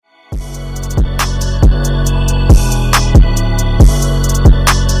Ladies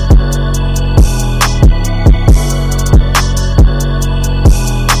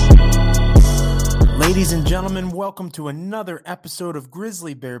and gentlemen, welcome to another episode of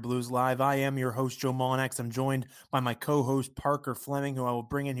Grizzly Bear Blues Live. I am your host, Joe Mullinax. I'm joined by my co-host, Parker Fleming, who I will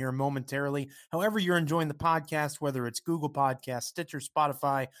bring in here momentarily. However you're enjoying the podcast, whether it's Google Podcasts, Stitcher,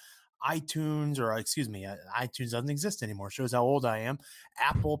 Spotify, iTunes, iTunes doesn't exist anymore. Shows how old I am.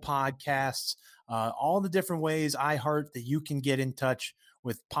 Apple Podcasts, all the different ways, iHeart, that you can get in touch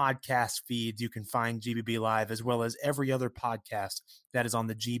with podcast feeds. You can find GBB Live as well as every other podcast that is on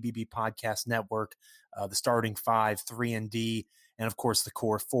the GBB Podcast Network, the Starting Five, 3&D, and of course the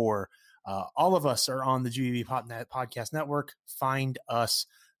Core Four. All of us are on the GBB Podcast Network. Find us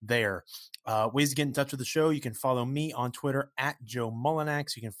there. Ways to get in touch with the show: you can follow me on Twitter at Joe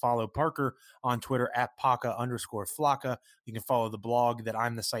Mullinax. You can follow Parker on Twitter at Paca_Flocka. You can follow the blog that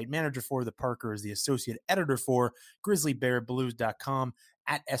I'm the site manager for, that Parker is the associate editor for, grizzlybearblues.com,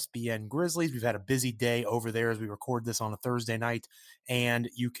 at SBN Grizzlies. We've had a busy day over there as we record this on a Thursday night. And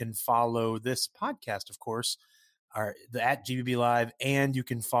you can follow this podcast, of course, at GBB Live, and you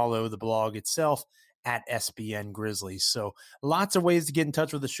can follow the blog itself at SBN Grizzlies. So lots of ways to get in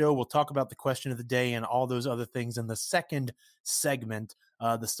touch with the show. We'll talk about the question of the day and all those other things in the second segment,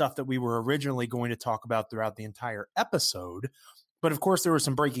 the stuff that we were originally going to talk about throughout the entire episode. But of course, there was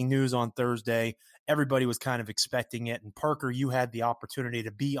some breaking news on Thursday. Everybody was kind of expecting it. And Parker, you had the opportunity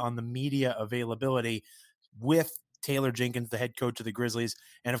to be on the media availability with Taylor Jenkins, the head coach of the Grizzlies,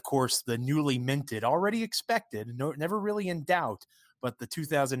 and of course, the newly minted, already expected, never really in doubt, but the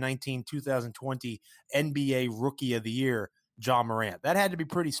 2019-2020 NBA Rookie of the Year, Ja Morant. That had to be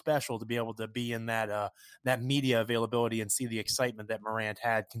pretty special to be able to be in that media availability and see the excitement that Morant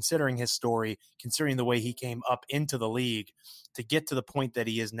had, considering his story, considering the way he came up into the league to get to the point that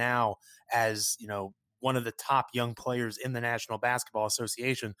he is now as, one of the top young players in the National Basketball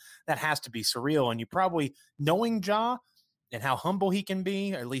Association. That has to be surreal. And you probably, knowing Ja and how humble he can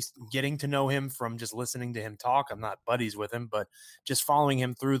be, or at least getting to know him from just listening to him talk. I'm not buddies with him, but just following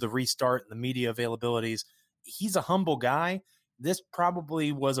him through the restart and the media availabilities, he's a humble guy. This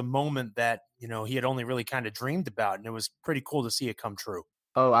probably was a moment that, he had only really kind of dreamed about, and it was pretty cool to see it come true.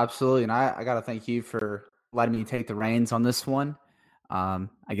 Oh, absolutely. And I got to thank you for letting me take the reins on this one. I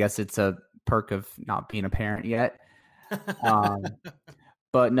guess it's a perk of not being a parent yet.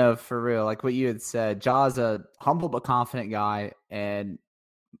 But no, for real, like what you had said, Ja's a humble but confident guy. And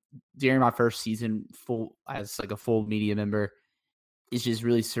during my first season as a full media member, it's just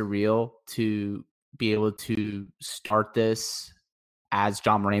really surreal to be able to start this as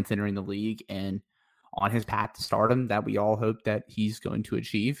Ja Morant's entering the league and on his path to stardom that we all hope that he's going to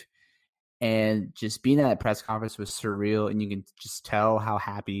achieve. And just being at that press conference was surreal, and you can just tell how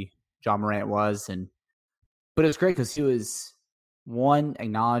happy Ja Morant was. But it was great because he was, one,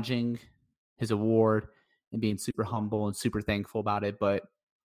 acknowledging his award and being super humble and super thankful about it. But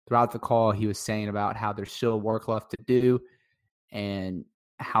throughout the call, he was saying about how there's still work left to do and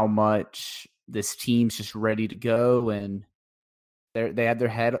how much this team's just ready to go, and they had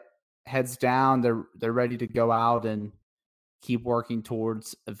their heads down. They're ready to go out and keep working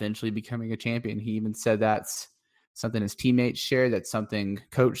towards eventually becoming a champion. He even said that's something his teammates share, that's something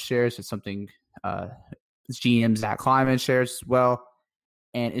coach shares, it's something his GM Zach Kleiman shares as well.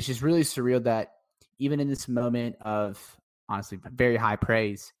 And it's just really surreal that even in this moment of honestly very high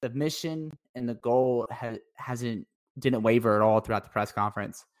praise, the mission and the goal didn't waver at all throughout the press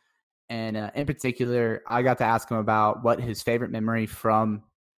conference. And in particular, I got to ask him about what his favorite memory from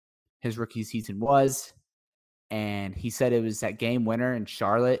his rookie season was. And he said it was that game winner in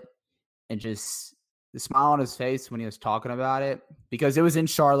Charlotte, and just the smile on his face when he was talking about it, because it was in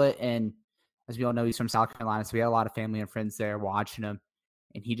Charlotte. And as we all know, he's from South Carolina, so we had a lot of family and friends there watching him.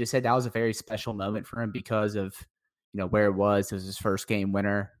 And he just said that was a very special moment for him because of, where it was. It was his first game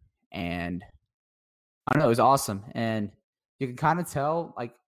winner. And I don't know, it was awesome. And you can kind of tell,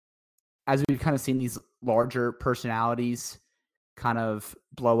 like, as we've kind of seen these larger personalities kind of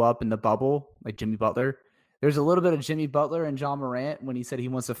blow up in the bubble, like Jimmy Butler, there's a little bit of Jimmy Butler and Ja Morant when he said he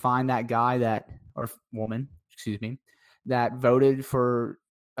wants to find that guy or woman, that voted for,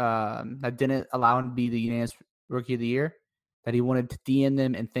 that didn't allow him to be the unanimous Rookie of the Year, that he wanted to DM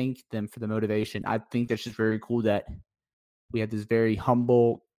them and thank them for the motivation. I think that's just very cool that we have this very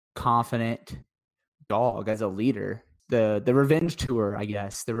humble, confident dog as a leader. The revenge tour, I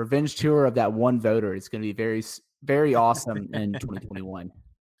guess, the revenge tour of that one voter is going to be very, very awesome in 2021.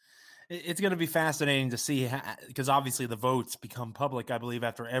 It's going to be fascinating to see because obviously the votes become public, I believe,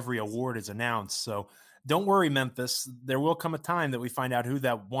 after every award is announced. So don't worry, Memphis. There will come a time that we find out who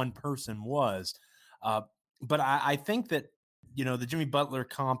that one person was. Uh, but I think that, the Jimmy Butler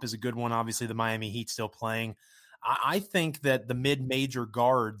comp is a good one. Obviously, the Miami Heat still playing. I think that the mid-major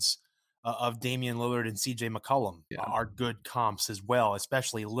guards of Damian Lillard and CJ McCollum are good comps as well,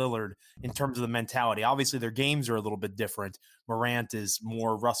 especially Lillard in terms of the mentality. Obviously, their games are a little bit different. Morant is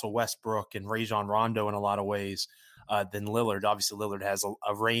more Russell Westbrook and Rajon Rondo in a lot of ways than Lillard. Obviously, Lillard has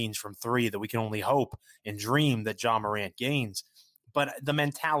a range from three that we can only hope and dream that Ja Morant gains. But the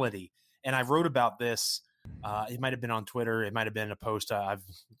mentality, and I wrote about this, it might have been on Twitter, it might have been a post. I've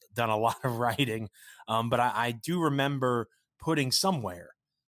done a lot of writing, but I do remember putting somewhere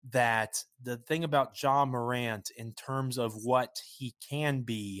that the thing about Ja Morant in terms of what he can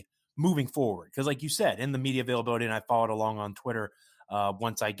be moving forward, because like you said, in the media availability, and I followed along on Twitter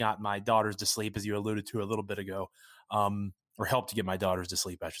once I got my daughters to sleep, as you alluded to a little bit ago, or helped to get my daughters to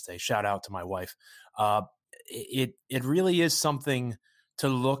sleep, I should say. Shout out to my wife. It really is something to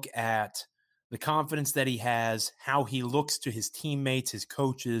look at, the confidence that he has, how he looks to his teammates, his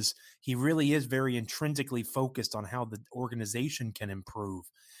coaches. He really is very intrinsically focused on how the organization can improve.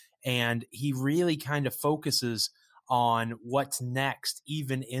 And he really kind of focuses on what's next,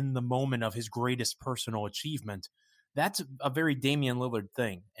 even in the moment of his greatest personal achievement. That's a very Damian Lillard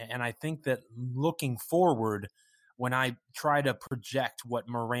thing. And I think that looking forward, when I try to project what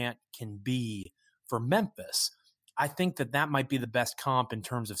Morant can be for Memphis, I think that might be the best comp in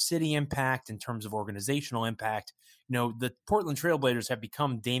terms of city impact, in terms of organizational impact. The Portland Trailblazers have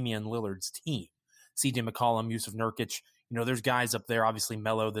become Damian Lillard's team. CJ McCollum, Yusuf Nurkic, there's guys up there, obviously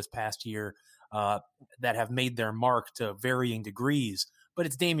Melo this past year, that have made their mark to varying degrees, but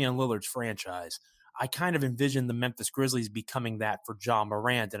it's Damian Lillard's franchise. I kind of envision the Memphis Grizzlies becoming that for Ja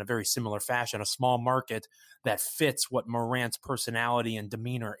Morant in a very similar fashion, a small market that fits what Morant's personality and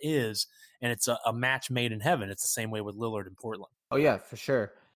demeanor is, and it's a match made in heaven. It's the same way with Lillard in Portland. Oh, yeah, for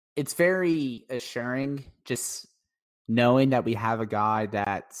sure. It's very assuring just knowing that we have a guy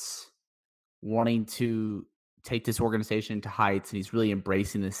that's wanting to take this organization to heights, and he's really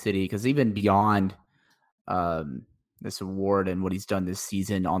embracing the city, because even beyond this award and what he's done this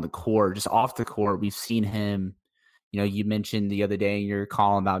season on the court, just off the court, we've seen him. You mentioned the other day in your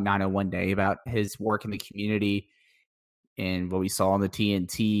column about 901 Day about his work in the community, and what we saw on the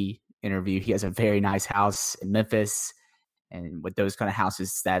TNT interview. He has a very nice house in Memphis, and with those kind of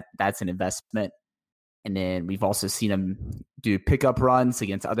houses, that's an investment. And then we've also seen him do pickup runs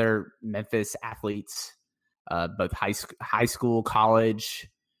against other Memphis athletes, both high school, college,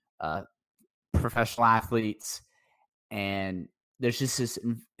 professional athletes. And there's just this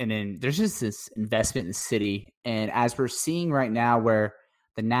investment in the city. And as we're seeing right now, where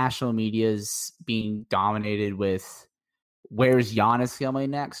the national media is being dominated with where's Giannis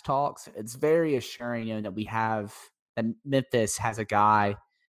going next talks, it's very assuring, that Memphis has a guy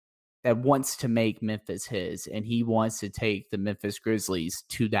that wants to make Memphis his, and he wants to take the Memphis Grizzlies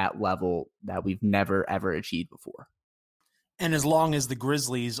to that level that we've never, ever achieved before. And as long as the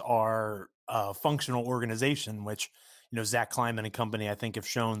Grizzlies are a functional organization, which, Zach Kleiman and company, I think, have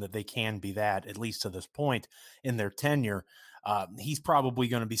shown that they can be that, at least to this point in their tenure, he's probably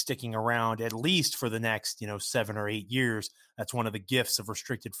going to be sticking around at least for the next, 7 or 8 years. That's one of the gifts of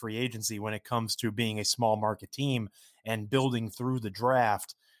restricted free agency when it comes to being a small market team and building through the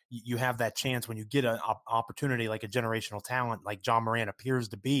draft. You have that chance when you get an opportunity like a generational talent like Ja Morant appears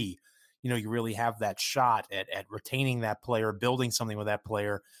to be. You really have that shot at retaining that player, building something with that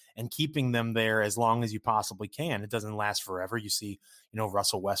player, and keeping them there as long as you possibly can. It doesn't last forever. You see,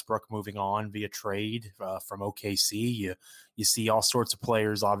 Russell Westbrook moving on via trade from OKC. You see all sorts of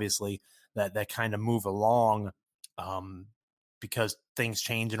players, obviously, that kind of move along because things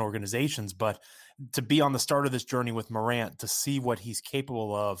change in organizations. But to be on the start of this journey with Morant, to see what he's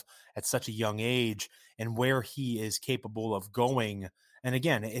capable of at such a young age and where he is capable of going. And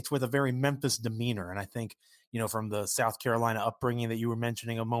again, it's with a very Memphis demeanor. And I think, from the South Carolina upbringing that you were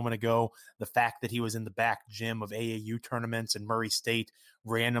mentioning a moment ago, the fact that he was in the back gym of AAU tournaments and Murray State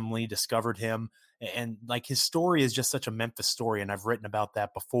randomly discovered him. And like, his story is just such a Memphis story. And I've written about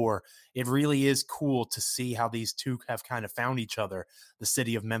that before. It really is cool to see how these two have kind of found each other, the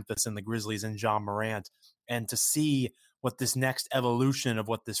city of Memphis and the Grizzlies and Ja Morant, and to see what this next evolution of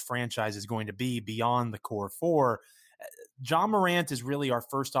what this franchise is going to be beyond the core four. Ja Morant is really our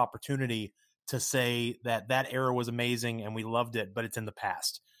first opportunity to say that era was amazing and we loved it, but it's in the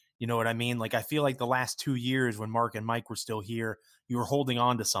past. You know what I mean? Like, I feel like the last 2 years when Mark and Mike were still here, you were holding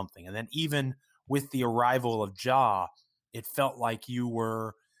on to something. And then even with the arrival of Ja, it felt like you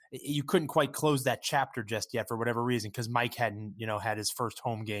were you couldn't quite close that chapter just yet for whatever reason, because Mike hadn't, had his first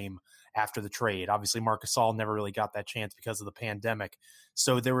home game after the trade. Obviously, Marc Gasol never really got that chance because of the pandemic.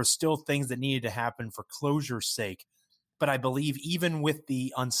 So there were still things that needed to happen for closure's sake. But I believe even with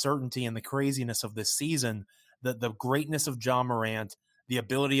the uncertainty and the craziness of this season, the greatness of Ja Morant, the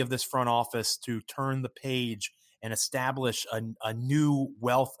ability of this front office to turn the page and establish a new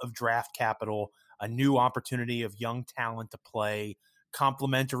wealth of draft capital, a new opportunity of young talent to play,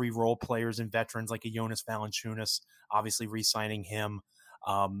 complementary role players and veterans like a Jonas Valanciunas, obviously re-signing him.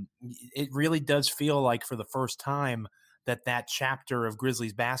 It really does feel like for the first time that chapter of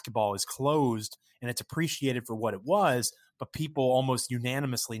Grizzlies basketball is closed and it's appreciated for what it was, but people almost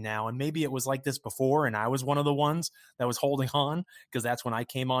unanimously now, and maybe it was like this before and I was one of the ones that was holding on because that's when I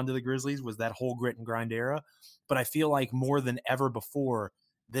came on to the Grizzlies, was that whole grit and grind era. But I feel like more than ever before,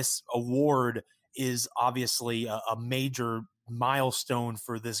 this award is obviously a major milestone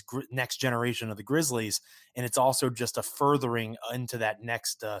for this next generation of the Grizzlies, and it's also just a furthering into that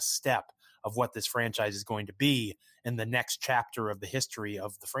next step of what this franchise is going to be in the next chapter of the history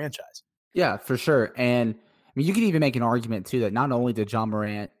of the franchise. Yeah, for sure. And I mean, you could even make an argument too that not only did Ja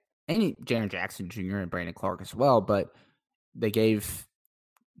Morant and Jaren Jackson Jr. and Brandon Clark as well, but they gave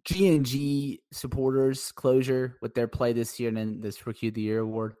G&G supporters closure with their play this year and then this Rookie of the Year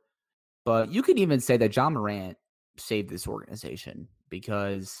award. But you could even say that Ja Morant saved this organization,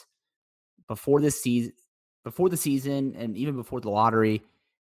 because before the season and even before the lottery,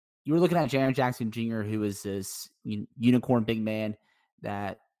 you were looking at Jaren Jackson Jr., who is this unicorn big man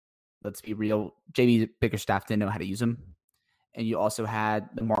that, let's be real, JB Bickerstaff didn't know how to use him. And you also had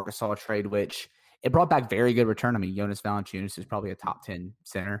the Marc Gasol trade, which it brought back very good return. I mean, Jonas Valanciunas is probably a top 10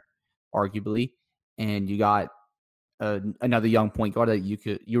 center, arguably. And you got another young point guard that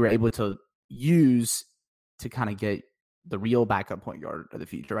you were able to use to kind of get the real backup point guard of the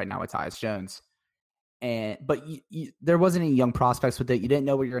future right now with Tyus Jones. But there wasn't any young prospects with it. You didn't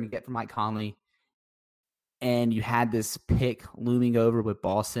know what you're going to get from Mike Conley. And you had this pick looming over with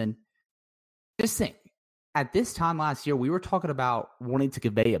Boston. Just think, at this time last year, we were talking about wanting to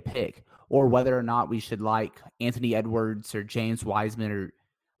convey a pick or whether or not we should like Anthony Edwards or James Wiseman or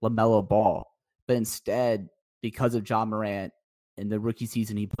LaMelo Ball. But instead, because of Ja Morant and the rookie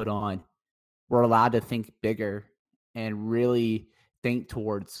season he put on, we're allowed to think bigger and really think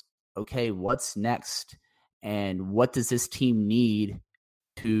towards, okay, what's next? And what does this team need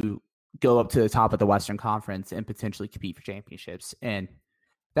to go up to the top of the Western Conference and potentially compete for championships? And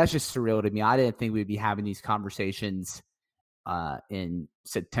that's just surreal to me. I didn't think we'd be having these conversations in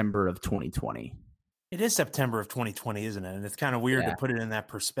September of 2020. It is September of 2020, isn't it? And it's kind of weird to put it in that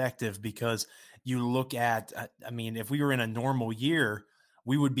perspective, because you look at, I mean, if we were in a normal year,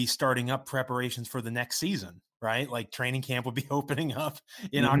 we would be starting up preparations for the next season, right? Like training camp would be opening up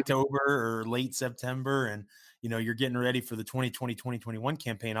in October or late September. And, you're getting ready for the 2020-2021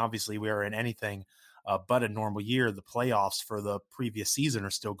 campaign. Obviously, we are in anything but a normal year. The playoffs for the previous season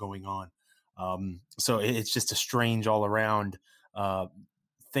are still going on. So it's just a strange all around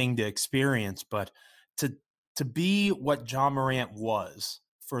thing to experience. But to be what Ja Morant was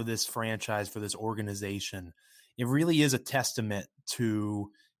for this franchise, for this organization, it really is a testament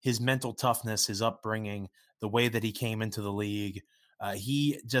to his mental toughness, his upbringing, the way that he came into the league.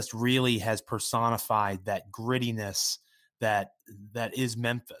 He just really has personified that grittiness that is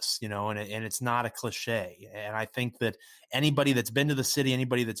Memphis, and it's not a cliche. And I think that anybody that's been to the city,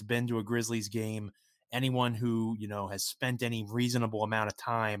 anybody that's been to a Grizzlies game, anyone who, has spent any reasonable amount of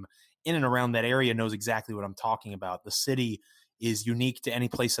time in and around that area knows exactly what I'm talking about. The city is unique to any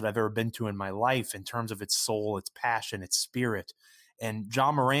place that I've ever been to in my life in terms of its soul, its passion, its spirit. And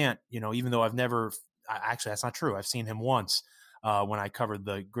Ja Morant, even though actually, that's not true. I've seen him once when I covered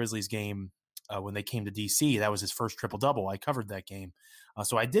the Grizzlies game when they came to DC. That was his first triple-double. I covered that game.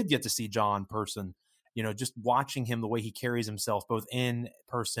 So I did get to see Ja in person. Just watching him, the way he carries himself, both in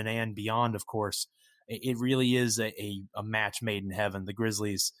person and beyond, of course, it really is a match made in heaven. The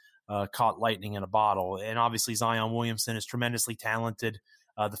Grizzlies caught lightning in a bottle. And obviously Zion Williamson is tremendously talented.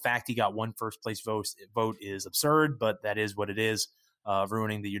 The fact he got one first place vote is absurd, but that is what it is,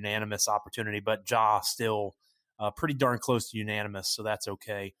 ruining the unanimous opportunity. But Ja still pretty darn close to unanimous, so that's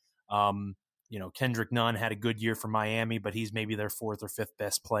okay. Kendrick Nunn had a good year for Miami, but he's maybe their fourth or fifth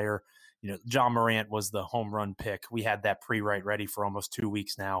best player. Ja Morant was the home run pick. We had that pre-write ready for almost 2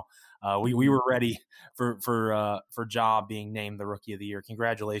 weeks now. We were ready for Ja being named the Rookie of the Year.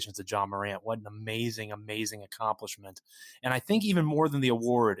 Congratulations to Ja Morant. What an amazing, amazing accomplishment. And I think even more than the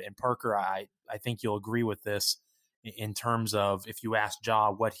award, and Parker, I think you'll agree with this in terms of if you asked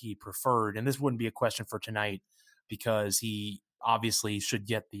Ja what he preferred, and this wouldn't be a question for tonight because he obviously should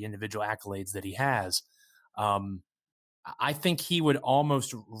get the individual accolades that he has. I think he would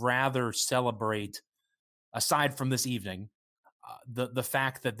almost rather celebrate, aside from this evening, the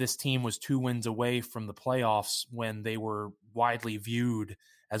fact that this team was 2 wins away from the playoffs when they were widely viewed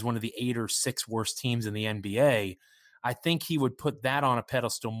as one of the 8 or 6 worst teams in the NBA. I think he would put that on a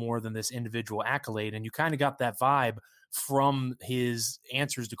pedestal more than this individual accolade. And you kind of got that vibe from his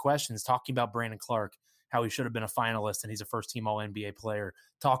answers to questions, talking about Brandon Clarke, how he should have been a finalist and he's a first-team All-NBA player,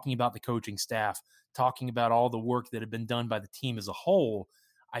 talking about the coaching staff, talking about all the work that had been done by the team as a whole.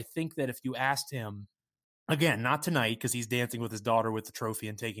 I think that if you asked him, again, not tonight because he's dancing with his daughter with the trophy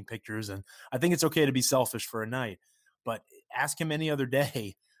and taking pictures, and I think it's okay to be selfish for a night, but ask him any other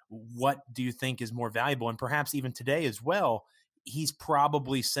day, what do you think is more valuable? And perhaps even today as well, he's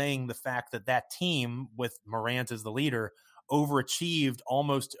probably saying the fact that that team with Morant as the leader overachieved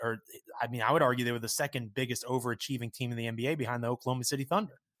almost, or I mean, I would argue they were the second biggest overachieving team in the NBA behind the Oklahoma City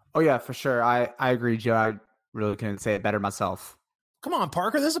Thunder. Oh yeah, for sure. I agree, Joe. I really couldn't say it better myself. Come on,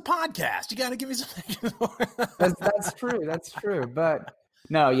 Parker. This is a podcast. You got to give me something. That's true. That's true. But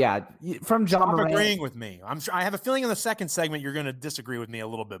no, yeah, from Ja Stop Morant, agreeing with me. I'm sure. I have a feeling in the second segment you're going to disagree with me a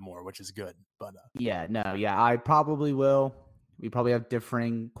little bit more, which is good. But yeah, I probably will. We probably have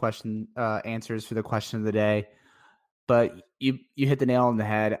differing answers for the question of the day. But you hit the nail on the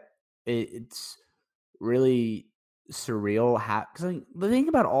head. It's really surreal. Because I mean, think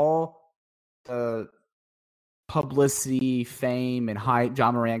about all the publicity, fame, and hype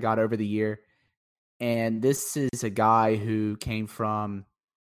Ja Morant got over the year. And this is a guy who came from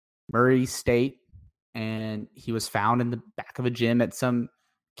Murray State, and he was found in the back of a gym at some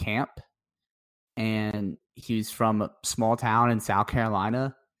camp. And he's from a small town in South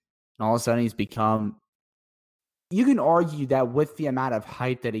Carolina. And all of a sudden he's become, you can argue that with the amount of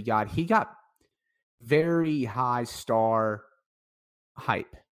hype that he got very high star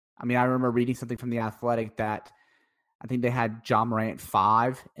hype. I mean, I remember reading something from The Athletic that I think they had Ja Morant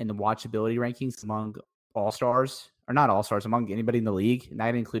 5 in the watchability rankings among all-stars, or not all-stars, among anybody in the league. And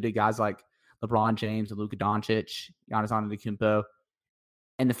that included guys like LeBron James and Luka Doncic, Giannis Antetokounmpo.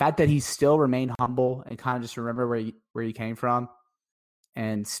 And the fact that he still remained humble and kind of just remember where he came from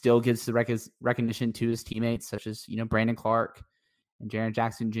and still gives the recognition to his teammates, such as, Brandon Clarke and Jaren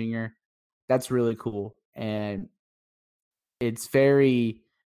Jackson Jr., that's really cool. And it's very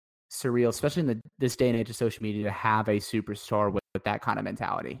surreal, especially in this day and age of social media, to have a superstar with that kind of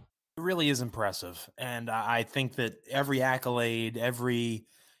mentality. It really is impressive. And I think that every accolade, every,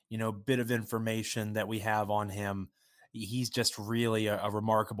 bit of information that we have on him, he's just really a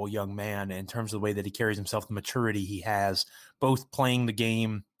remarkable young man in terms of the way that he carries himself, the maturity he has, both playing the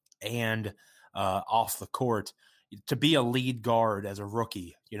game and off the court. To be a lead guard as a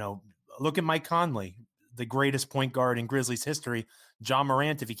rookie, look at Mike Conley, the greatest point guard in Grizzlies history. Ja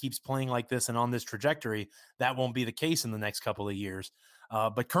Morant, if he keeps playing like this and on this trajectory, that won't be the case in the next couple of years.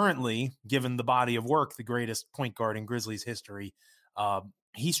 But currently, given the body of work, the greatest point guard in Grizzlies history,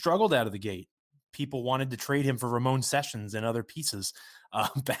 he struggled out of the gate. People wanted to trade him for Ramon Sessions and other pieces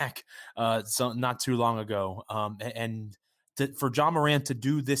back so not too long ago. For Ja Morant to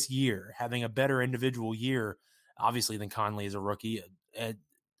do this year, having a better individual year, obviously, than Conley as a rookie,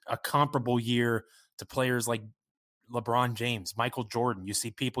 a comparable year to players like LeBron James, Michael Jordan. You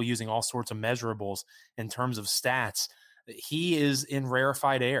see people using all sorts of measurables in terms of stats. He is in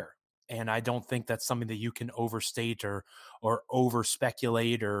rarefied air. And I don't think that's something that you can overstate or over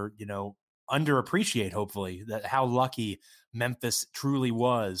speculate or, underappreciate, hopefully, that how lucky Memphis truly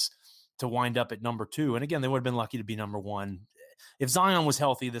was to wind up at number 2. And again, they would have been lucky to be number 1. If Zion was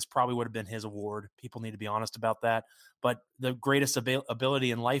healthy, this probably would have been his award. People need to be honest about that. But the greatest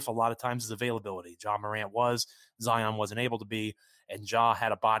ability in life a lot of times is availability. Ja Morant was, Zion wasn't able to be, and Ja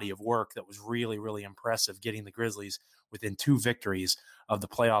had a body of work that was really, really impressive, getting the Grizzlies within 2 victories of the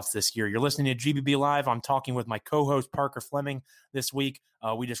playoffs this year. You're listening to GBB Live. I'm talking with my co-host Parker Fleming this week.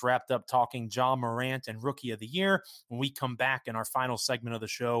 We just wrapped up talking Ja Morant and Rookie of the Year. When we come back in our final segment of the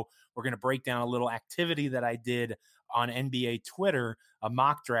show, we're going to break down a little activity that I did on NBA Twitter, a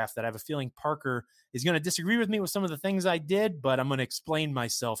mock draft that I have a feeling Parker is going to disagree with me with some of the things I did, but I'm going to explain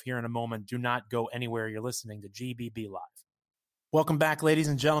myself here in a moment. Do not go anywhere. You're listening to GBB Live. Welcome back, ladies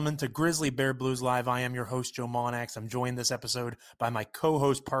and gentlemen, to Grizzly Bear Blues Live. I am your host, Joe Monax. I'm joined this episode by my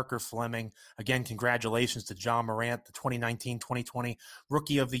co-host, Parker Fleming. Again, congratulations to Ja Morant, the 2019-2020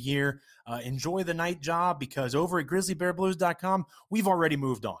 Rookie of the Year. Enjoy the night, Ja, because over at grizzlybearblues.com, we've already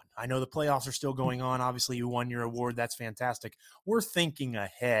moved on. I know the playoffs are still going on. Obviously, you won your award. That's fantastic. We're thinking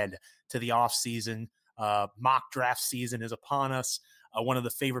ahead to the offseason. Mock draft season is upon us. one of the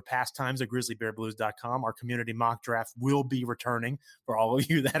favorite pastimes at grizzlybearblues.com. Our community mock draft will be returning for all of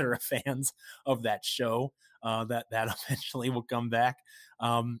you that are fans of that show. That eventually will come back.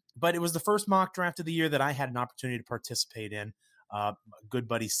 But it was the first mock draft of the year that I had an opportunity to participate in. Good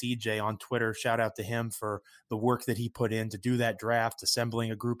buddy CJ on Twitter, shout out to him for the work that he put in to do that draft, assembling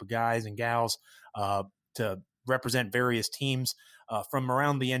a group of guys and gals to represent various teams from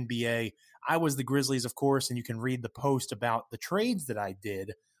around the NBA. I was the Grizzlies, of course, and you can read the post about the trades that I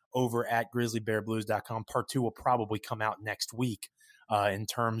did over at grizzlybearblues.com. Part 2 will probably come out next week in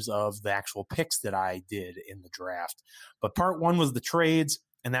terms of the actual picks that I did in the draft. But part 1 was the trades,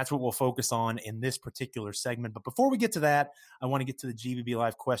 and that's what we'll focus on in this particular segment. But before we get to that, I want to get to the GBB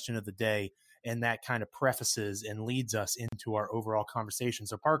Live question of the day, and that kind of prefaces and leads us into our overall conversation.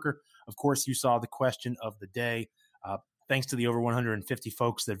 So, Parker, of course, you saw the question of the day. Thanks to the over 150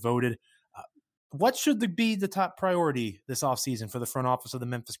 folks that voted. What should be the top priority this offseason for the front office of the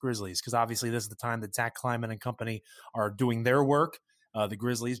Memphis Grizzlies? Because obviously this is the time that Zach Kleiman and company are doing their work. The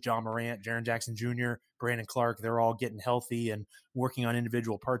Grizzlies, John Morant, Jaren Jackson Jr., Brandon Clark, they're all getting healthy and working on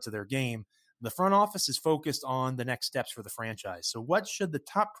individual parts of their game. The front office is focused on the next steps for the franchise. So what should the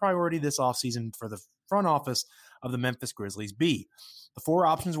top priority this offseason for the front office of the Memphis Grizzlies be? The 4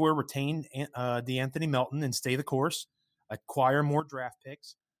 options were retain DeAnthony Melton and stay the course, acquire more draft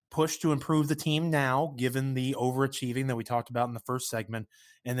picks, push to improve the team now, given the overachieving that we talked about in the first segment.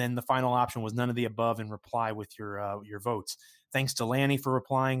 And then the final option was none of the above, and reply with your votes. Thanks to Lanny for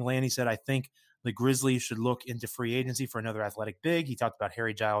replying. Lanny said, I think the Grizzlies should look into free agency for another athletic big. He talked about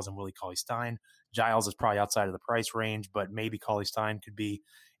Harry Giles and Willie Cauley-Stein. Giles is probably outside of the price range, but maybe Cauley-Stein could be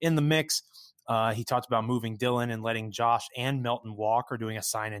in the mix. He talked about moving Dillon and letting Josh and Melton walk, or doing a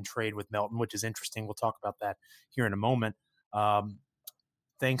sign and trade with Melton, which is interesting. We'll talk about that here in a moment.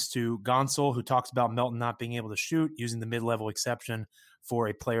 Thanks to Gonsol, who talks about Melton not being able to shoot, using the mid-level exception for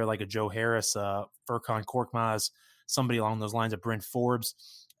a player like a Joe Harris, Furkan Korkmaz, somebody along those lines of Brent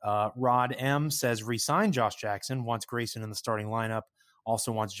Forbes. Rod M says re-sign Josh Jackson, wants Grayson in the starting lineup,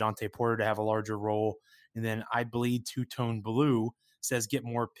 also wants Jonte Porter to have a larger role. And then I Bleed Two-Tone Blue says get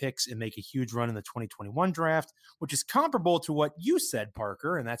more picks and make a huge run in the 2021 draft, which is comparable to what you said,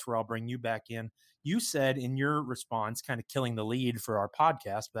 Parker, and that's where I'll bring you back in. You said in your response, kind of killing the lead for our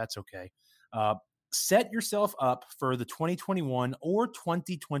podcast, but that's okay. Set yourself up for the 2021 or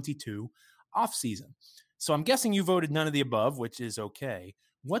 2022 offseason. So I'm guessing you voted none of the above, which is okay.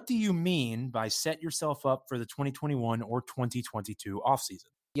 What do you mean by set yourself up for the 2021 or 2022 offseason?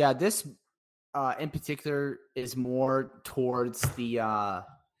 Yeah, this in particular is more towards the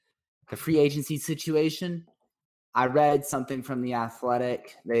free agency situation. I read something from The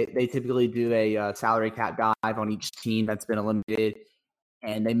Athletic. They typically do a salary cap dive on each team that's been eliminated,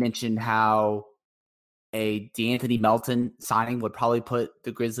 and they mentioned how a DeAnthony Melton signing would probably put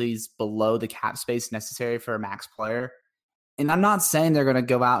the Grizzlies below the cap space necessary for a max player. And I'm not saying they're going to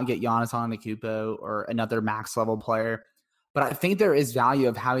go out and get Giannis Antetokounmpo or another max level player, but I think there is value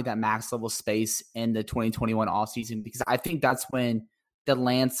of having that max level space in the 2021 offseason, because I think that's when the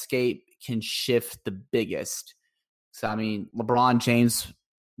landscape can shift the biggest. So, I mean, LeBron James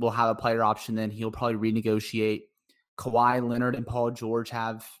will have a player option, then he'll probably renegotiate. Kawhi Leonard and Paul George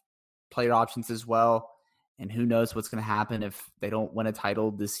have player options as well. And who knows what's going to happen if they don't win a title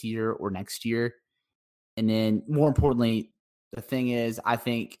this year or next year. And then more importantly, the thing is, I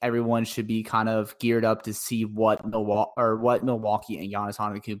think everyone should be kind of geared up to see what Milwaukee and Giannis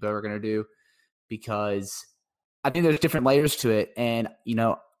Antetokounmpo are going to do, because I think there's different layers to it. And, you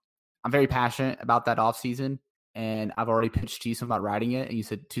know, I'm very passionate about that offseason, and I've already pitched to you something about writing it, and you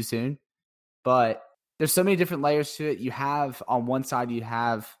said too soon. But there's so many different layers to it. You have, on one side, you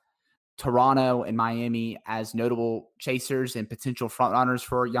have Toronto and Miami as notable chasers and potential frontrunners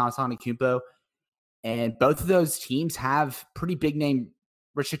for Giannis Antetokounmpo. And both of those teams have pretty big name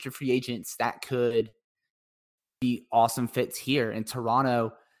restricted free agents that could be awesome fits here. In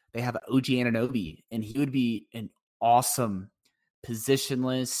Toronto, they have OG Anunoby, and he would be an awesome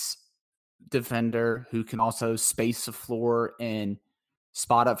positionless defender who can also space the floor and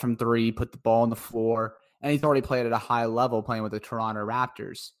spot up from three, put the ball on the floor. And he's already played at a high level playing with the Toronto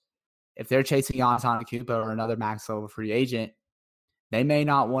Raptors. If they're chasing Giannis Antetokounmpo or another max level free agent, they may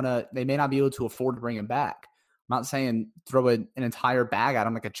not be able to afford to bring him back. I'm not saying throw an entire bag at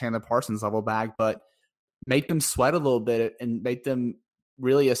him like a Chandler Parsons level bag, but make them sweat a little bit and make them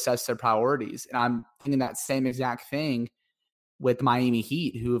really assess their priorities. And I'm thinking that same exact thing with Miami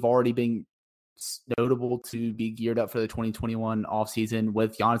Heat, who have already been notable to be geared up for the 2021 offseason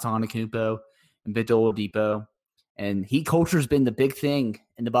with Giannis Antetokounmpo and Victor Oladipo. And Heat culture has been the big thing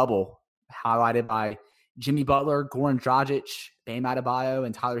in the bubble, highlighted by Jimmy Butler, Goran Dragic, Bam Adebayo,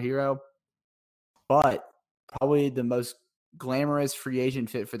 and Tyler Hero. But probably the most glamorous free agent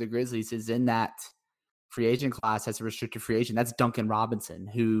fit for the Grizzlies is in that free agent class as a restricted free agent. That's Duncan Robinson,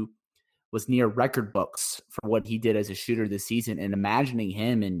 who was near record books for what he did as a shooter this season. And imagining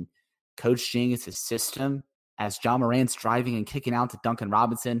him and Coach Jingis' system as Ja Morant's driving and kicking out to Duncan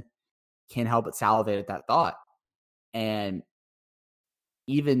Robinson, can't help but salivate at that thought. And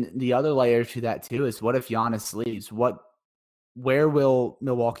even the other layer to that too is, what if Giannis leaves? Where will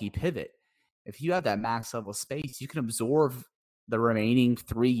Milwaukee pivot? If you have that max level space, you can absorb the remaining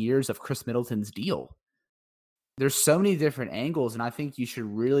 3 years of Chris Middleton's deal. There's so many different angles, and I think you should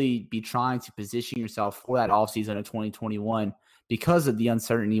really be trying to position yourself for that offseason of 2021 because of the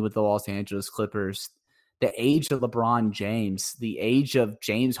uncertainty with the Los Angeles Clippers, the age of LeBron James, the age of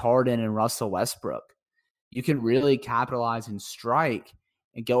James Harden and Russell Westbrook. You can really capitalize and strike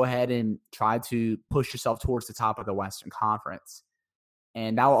and go ahead and try to push yourself towards the top of the Western Conference.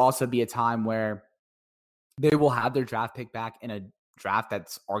 And that will also be a time where they will have their draft pick back in a draft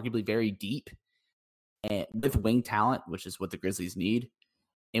that's arguably very deep and with wing talent, which is what the Grizzlies need.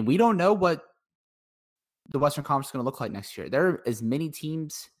 And we don't know what the Western Conference is going to look like next year. There are as many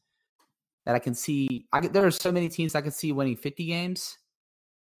teams that I can see. There are so many teams I can see winning 50 games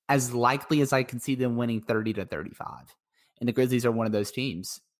as likely as I can see them winning 30 to 35. And the Grizzlies are one of those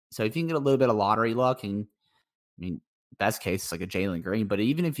teams. So if you can get a little bit of lottery luck, and I mean, best case is like a Jalen Green, but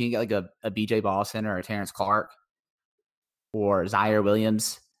even if you can get like a BJ Boston or a Terrence Clark or Zaire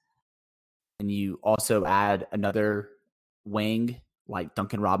Williams, and you also add another wing like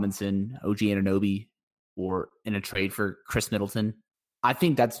Duncan Robinson, OG Anunoby, or in a trade for Chris Middleton, I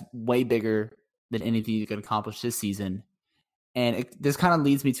think that's way bigger than anything you can accomplish this season. And this kind of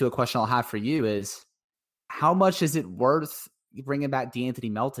leads me to a question I'll have for you is, how much is it worth bringing back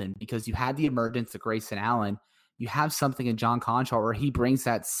DeAnthony Melton? Because you had the emergence of Grayson Allen. You have something in John Conchar where he brings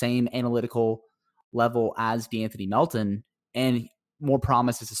that same analytical level as DeAnthony Melton and more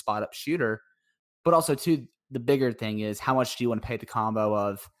promise as a spot-up shooter. But also, too, the bigger thing is, how much do you want to pay the combo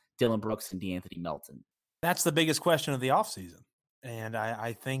of Dillon Brooks and DeAnthony Melton? That's the biggest question of the offseason. And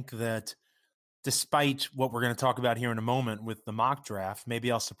I think that despite what we're going to talk about here in a moment with the mock draft,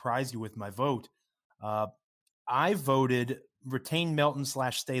 maybe I'll surprise you with my vote. I voted retain Melton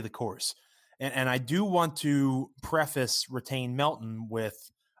 / stay the course. And I do want to preface retain Melton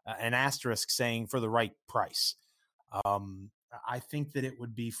with an asterisk saying for the right price. I think that it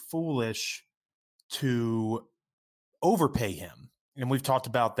would be foolish to overpay him. And we've talked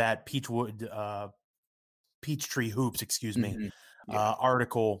about that Peachtree Hoops,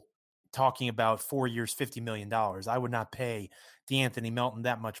 article talking about 4 years, $50 million. I would not pay DeAnthony Melton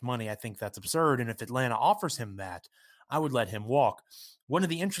that much money. I think that's absurd. And if Atlanta offers him that, I would let him walk. One of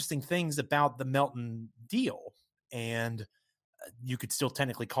the interesting things about the Melton deal, and you could still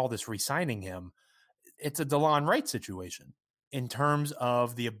technically call this re-signing him, it's a DeLon Wright situation in terms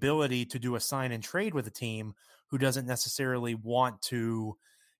of the ability to do a sign and trade with a team who doesn't necessarily want to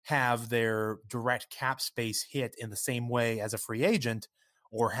have their direct cap space hit in the same way as a free agent,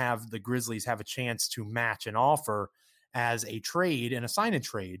 or have the Grizzlies have a chance to match an offer as a trade and a sign and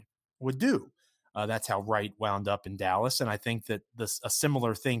trade would do. That's how Wright wound up in Dallas. And I think that a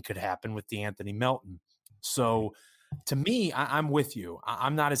similar thing could happen with DeAnthony Melton. So to me, I'm with you.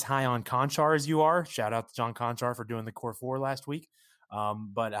 I'm not as high on Conchar as you are. Shout out to John Conchar for doing the Core 4 last week.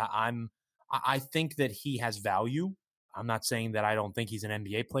 But I think that he has value. I'm not saying that I don't think he's an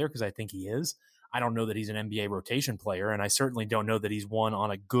NBA player, because I think he is. I don't know that he's an NBA rotation player, and I certainly don't know that he's one on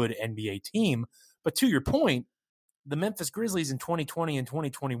a good NBA team. But to your point, the Memphis Grizzlies in 2020 and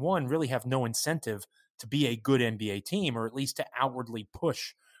 2021 really have no incentive to be a good NBA team, or at least to outwardly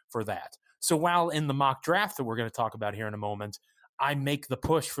push for that. So while in the mock draft that we're going to talk about here in a moment, I make the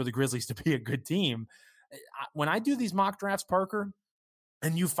push for the Grizzlies to be a good team, when I do these mock drafts, Parker,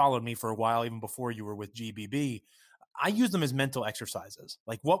 and you followed me for a while, even before you were with GBB, I use them as mental exercises.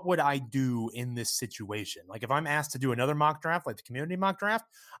 Like, what would I do in this situation? Like, if I'm asked to do another mock draft, like the community mock draft,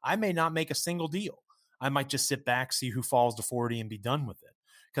 I may not make a single deal. I might just sit back, see who falls to 40 and be done with it.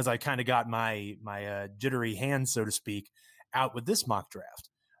 Because I kind of got my jittery hands, so to speak, out with this mock draft.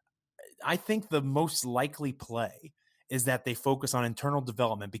 I think the most likely play is that they focus on internal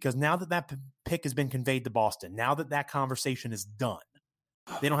development, because now that that pick has been conveyed to Boston, now that that conversation is done,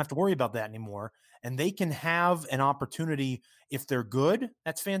 they don't have to worry about that anymore. And they can have an opportunity. If they're good,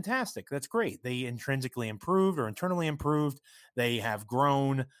 that's fantastic. That's great. They intrinsically improved or internally improved. They have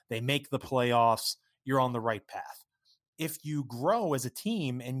grown. They make the playoffs. You're on the right path. If you grow as a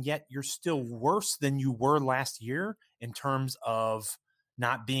team and yet you're still worse than you were last year in terms of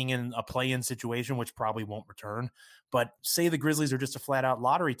not being in a play-in situation, which probably won't return. But say the Grizzlies are just a flat-out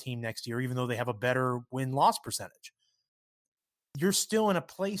lottery team next year, even though they have a better win-loss percentage. You're still in a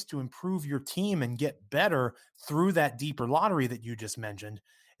place to improve your team and get better through that deeper lottery that you just mentioned.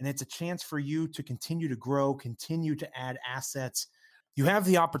 And it's a chance for you to continue to grow, continue to add assets. You have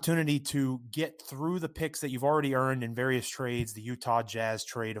the opportunity to get through the picks that you've already earned in various trades, the Utah Jazz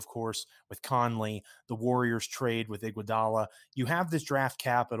trade, of course, with Conley, the Warriors trade with Iguodala. You have this draft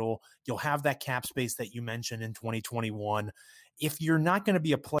capital. You'll have that cap space that you mentioned in 2021. If you're not going to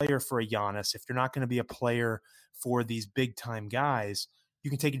be a player for a Giannis, if you're not going to be a player for these big-time guys, you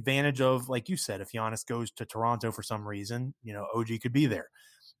can take advantage of, like you said, if Giannis goes to Toronto for some reason, OG could be there.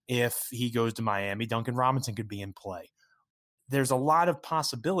 If he goes to Miami, Duncan Robinson could be in play. There's a lot of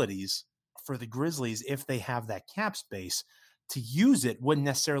possibilities for the Grizzlies if they have that cap space. To use it wouldn't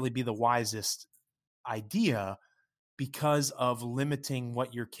necessarily be the wisest idea because of limiting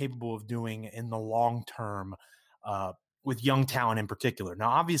what you're capable of doing in the long term with young talent in particular. Now,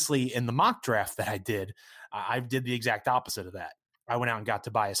 obviously, in the mock draft that I did the exact opposite of that. I went out and got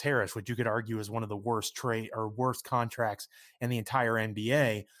Tobias Harris, which you could argue is one of the worst worst contracts in the entire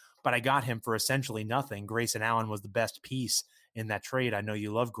NBA. But I got him for essentially nothing. Grayson Allen was the best piece in that trade. I know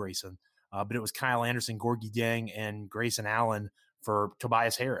you love Grayson, but it was Kyle Anderson, Gorgui Dieng, and Grayson Allen for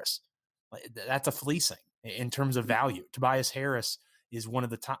Tobias Harris. That's a fleecing in terms of value. Tobias Harris is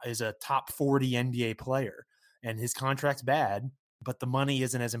a top 40 NBA player, and his contract's bad, but the money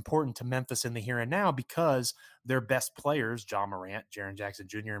isn't as important to Memphis in the here and now because their best players, Ja Morant, Jaren Jackson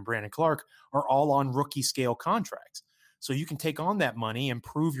Jr., and Brandon Clark, are all on rookie scale contracts. So you can take on that money and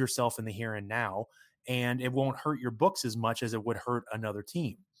prove yourself in the here and now, and it won't hurt your books as much as it would hurt another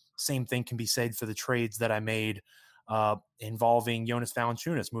team. Same thing can be said for the trades that I made involving Jonas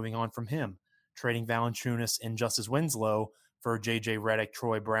Valanciunas, moving on from him, trading Valanciunas and Justice Winslow for J.J. Redick,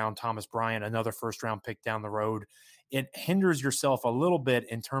 Troy Brown, Thomas Bryant, another first-round pick down the road. It hinders yourself a little bit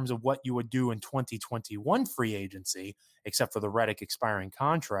in terms of what you would do in 2021 free agency, except for the Redick expiring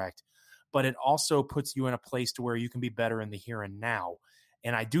contract. But it also puts you in a place to where you can be better in the here and now.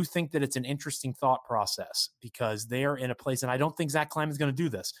 And I do think that it's an interesting thought process because they are in a place, and I don't think Zach Kleiman's going to do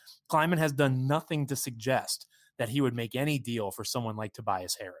this. Kleiman has done nothing to suggest that he would make any deal for someone like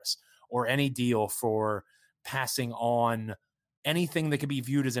Tobias Harris or any deal for passing on anything that could be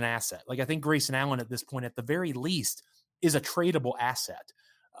viewed as an asset. Like I think Grayson Allen at this point, at the very least, is a tradable asset.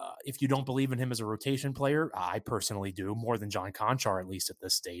 If you don't believe in him as a rotation player, I personally do, more than John Conchar, at least at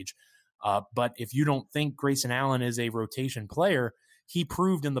this stage. But if you don't think Grayson Allen is a rotation player, he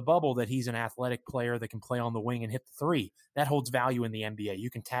proved in the bubble that he's an athletic player that can play on the wing and hit the three. That holds value in the NBA. You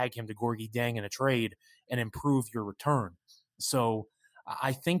can tag him to Gorgui Dieng in a trade and improve your return. So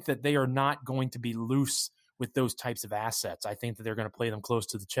I think that they are not going to be loose with those types of assets. I think that they're going to play them close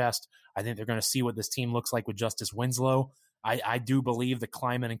to the chest. I think they're going to see what this team looks like with Justice Winslow. I do believe that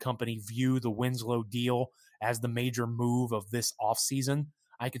Kleiman and company view the Winslow deal as the major move of this offseason.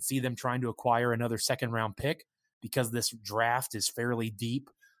 I could see them trying to acquire another second-round pick because this draft is fairly deep.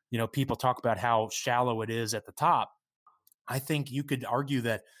 People talk about how shallow it is at the top. I think you could argue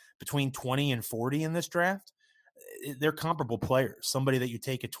that between 20 and 40 in this draft, they're comparable players. Somebody that you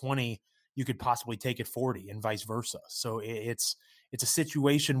take at 20, you could possibly take at 40 and vice versa. So it's a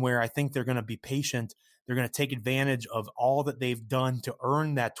situation where I think they're going to be patient. They're going to take advantage of all that they've done to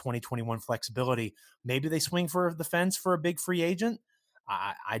earn that 2021 flexibility. Maybe they swing for the fence for a big free agent.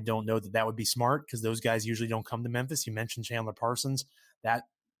 I don't know that would be smart because those guys usually don't come to Memphis. You mentioned Chandler Parsons. That,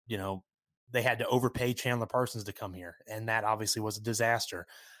 they had to overpay Chandler Parsons to come here, and that obviously was a disaster.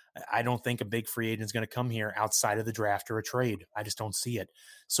 I don't think a big free agent is going to come here outside of the draft or a trade. I just don't see it.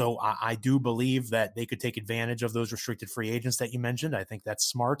 So I do believe that they could take advantage of those restricted free agents that you mentioned. I think that's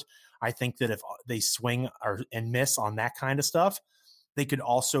smart. I think that if they swing and miss on that kind of stuff, they could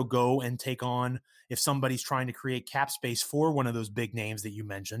also go and take on, if somebody's trying to create cap space for one of those big names that you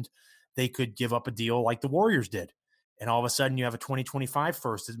mentioned, they could give up a deal like the Warriors did. And all of a sudden you have a 2025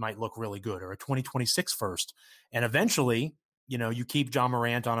 first that might look really good, or a 2026 first. And eventually, you keep Ja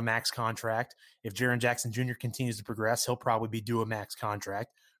Morant on a max contract. If Jaren Jackson Jr. continues to progress, he'll probably be due a max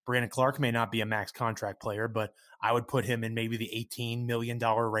contract. Brandon Clark may not be a max contract player, but I would put him in maybe the $18 million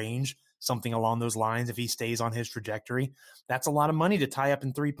range, something along those lines if he stays on his trajectory. That's a lot of money to tie up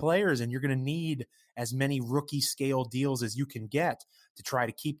in three players, and you're going to need as many rookie scale deals as you can get to try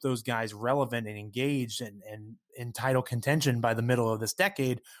to keep those guys relevant and engaged and in title contention by the middle of this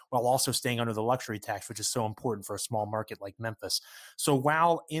decade, while also staying under the luxury tax, which is so important for a small market like Memphis. So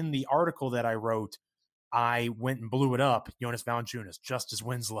while in the article that I wrote, I went and blew it up, Jonas Valanciunas, Justice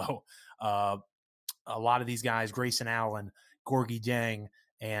Winslow, a lot of these guys, Grayson Allen, Gorgie Dieng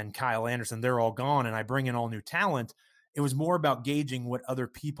and Kyle Anderson, they're all gone, and I bring in all new talent. It was more about gauging what other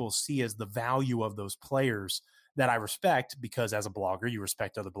people see as the value of those players that I respect, because as a blogger, you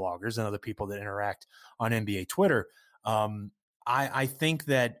respect other bloggers and other people that interact on NBA Twitter. I think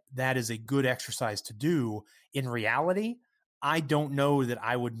that is a good exercise to do. In reality, I don't know that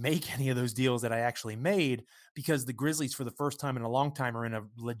I would make any of those deals that I actually made, because the Grizzlies, for the first time in a long time, are in a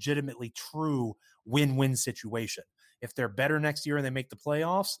legitimately true win-win situation. If they're better next year and they make the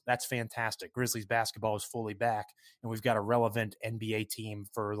playoffs, that's fantastic. Grizzlies basketball is fully back, and we've got a relevant NBA team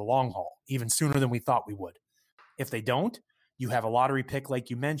for the long haul, even sooner than we thought we would. If they don't, you have a lottery pick, like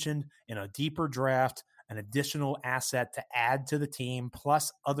you mentioned, in a deeper draft, an additional asset to add to the team,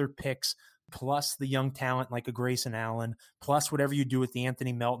 plus other picks, plus the young talent like a Grayson Allen, plus whatever you do with the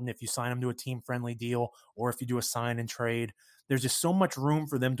Anthony Melton, if you sign him to a team-friendly deal or if you do a sign and trade. There's just so much room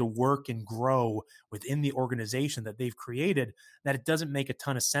for them to work and grow within the organization that they've created that it doesn't make a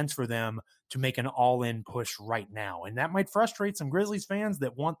ton of sense for them to make an all-in push right now. And that might frustrate some Grizzlies fans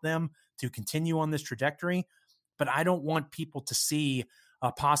that want them to continue on this trajectory, but I don't want people to see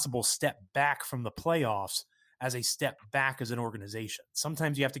a possible step back from the playoffs as a step back as an organization.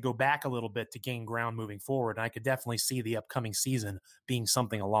 Sometimes you have to go back a little bit to gain ground moving forward. And I could definitely see the upcoming season being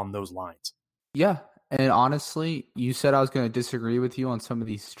something along those lines. Yeah. And honestly, you said I was going to disagree with you on some of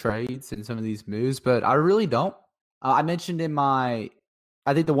these trades and some of these moves, but I really don't. I mentioned I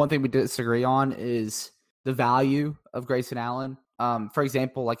think the one thing we disagree on is the value of Grayson Allen. For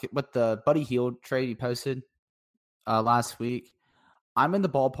example, like with the Buddy Hield trade he posted last week, I'm in the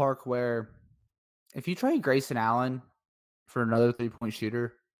ballpark where if you trade Grayson Allen for another 3-point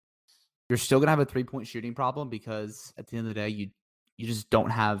shooter, you're still going to have a 3-point shooting problem, because at the end of the day, you just don't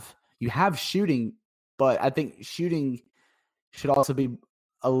have – you have shooting, but I think shooting should also be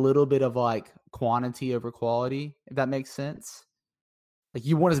a little bit of like quantity over quality, if that makes sense. Like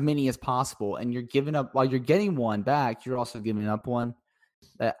you want as many as possible, and you're giving up – while you're getting one back, you're also giving up one.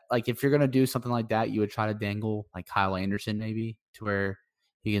 That, like, if you're going to do something like that, you would try to dangle like Kyle Anderson maybe to where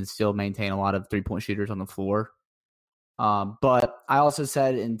he can still maintain a lot of 3-point shooters on the floor. But I also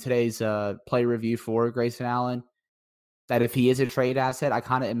said in today's play review for Grayson Allen that if he is a trade asset, I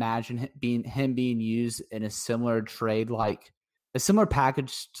kind of imagine him being used in a similar trade, like a similar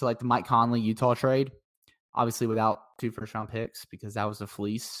package to like the Mike Conley Utah trade, obviously without 2 first-round picks, because that was a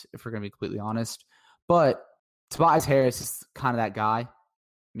fleece, if we're going to be completely honest. But Tobias Harris is kind of that guy.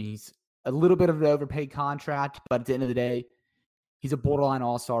 I mean, he's a little bit of an overpaid contract, but at the end of the day, he's a borderline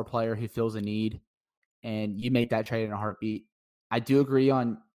all-star player who fills a need, and you make that trade in a heartbeat. I do agree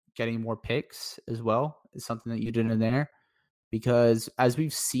on getting more picks as well. Is something that you did in there, because as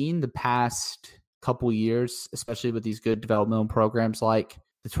we've seen the past couple years, especially with these good developmental programs like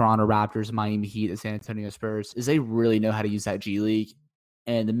the Toronto Raptors, Miami Heat, the San Antonio Spurs, is they really know how to use that G League.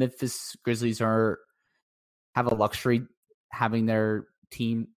 And the Memphis Grizzlies have a luxury having their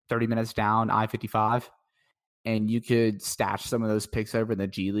team 30 minutes down I-55, and you could stash some of those picks over in the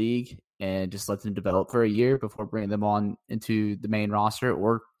G League and just let them develop for a year before bringing them on into the main roster,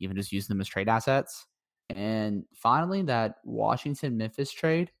 or even just using them as trade assets. And finally, that Washington-Memphis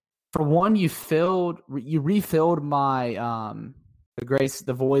trade. For one, you refilled my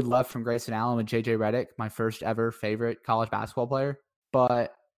the void left from Grayson Allen with JJ Redick, my first ever favorite college basketball player.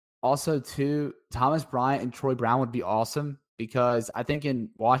 But also, too, Thomas Bryant and Troy Brown would be awesome, because I think in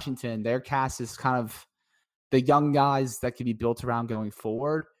Washington, their cast is kind of the young guys that can be built around going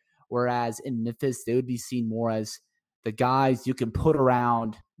forward, whereas in Memphis, they would be seen more as the guys you can put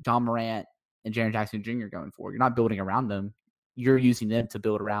around John Morant and Jaren Jackson Jr. going forward. You're not building around them. You're using them to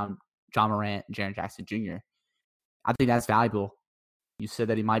build around John Morant and Jaren Jackson Jr. I think that's valuable. You said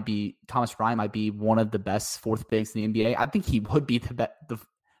that Thomas Bryant might be one of the best fourth bigs in the NBA. I think he would be the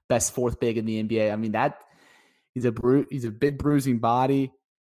best fourth big in the NBA. I mean, he's a big bruising body,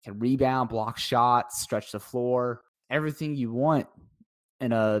 can rebound, block shots, stretch the floor, everything you want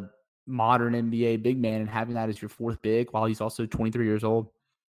in a modern NBA big man, and having that as your fourth big while he's also 23 years old,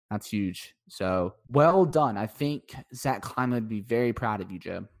 that's huge. So well done. I think Zach Kleiman would be very proud of you,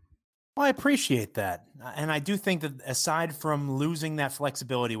 Joe. Well, I appreciate that. And I do think that aside from losing that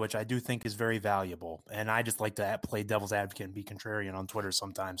flexibility, which I do think is very valuable, and I just like to play devil's advocate and be contrarian on Twitter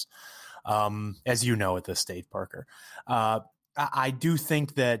sometimes, as you know at this stage, Parker. I do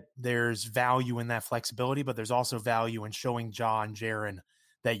think that there's value in that flexibility, but there's also value in showing Ja and Jaren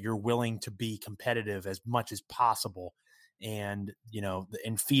that you're willing to be competitive as much as possible and,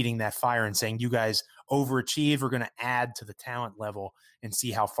 and feeding that fire and saying, you guys overachieve. We're going to add to the talent level and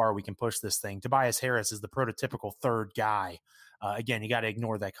see how far we can push this thing. Tobias Harris is the prototypical third guy. Again, you got to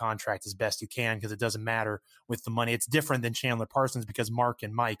ignore that contract as best you can because it doesn't matter with the money. It's different than Chandler Parsons because Mark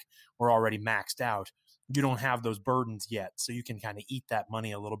and Mike were already maxed out. You don't have those burdens yet, so you can kind of eat that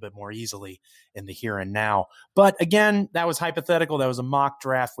money a little bit more easily in the here and now. But again, that was hypothetical. That was a mock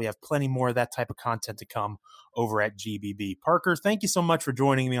draft. We have plenty more of that type of content to come over at GBB. Parker, thank you so much for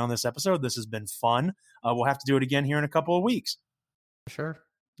joining me on this episode. This has been fun. We'll have to do it again here in a couple of weeks. Sure.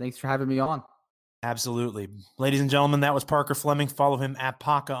 Thanks for having me on. Absolutely. Ladies and gentlemen, that was Parker Fleming. Follow him at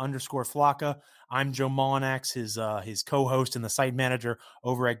Paca_Flocka. I'm Joe Molinax, his co-host and the site manager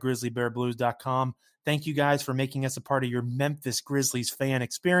over at GrizzlyBearBlues.com. Thank you guys for making us a part of your Memphis Grizzlies fan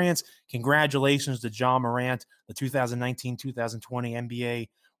experience. Congratulations to Ja Morant, the 2019-2020 NBA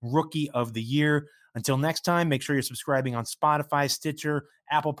Rookie of the Year. Until next time, make sure you're subscribing on Spotify, Stitcher,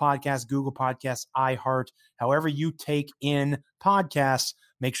 Apple Podcasts, Google Podcasts, iHeart, however you take in podcasts.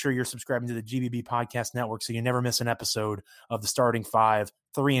 Make sure you're subscribing to the GBB Podcast Network so you never miss an episode of the Starting Five,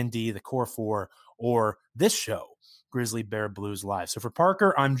 3&D, the Core Four, or this show, Grizzly Bear Blues Live. So for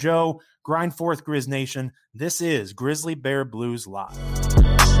Parker, I'm Joe. Grind forth, Grizz Nation. This is Grizzly Bear Blues Live.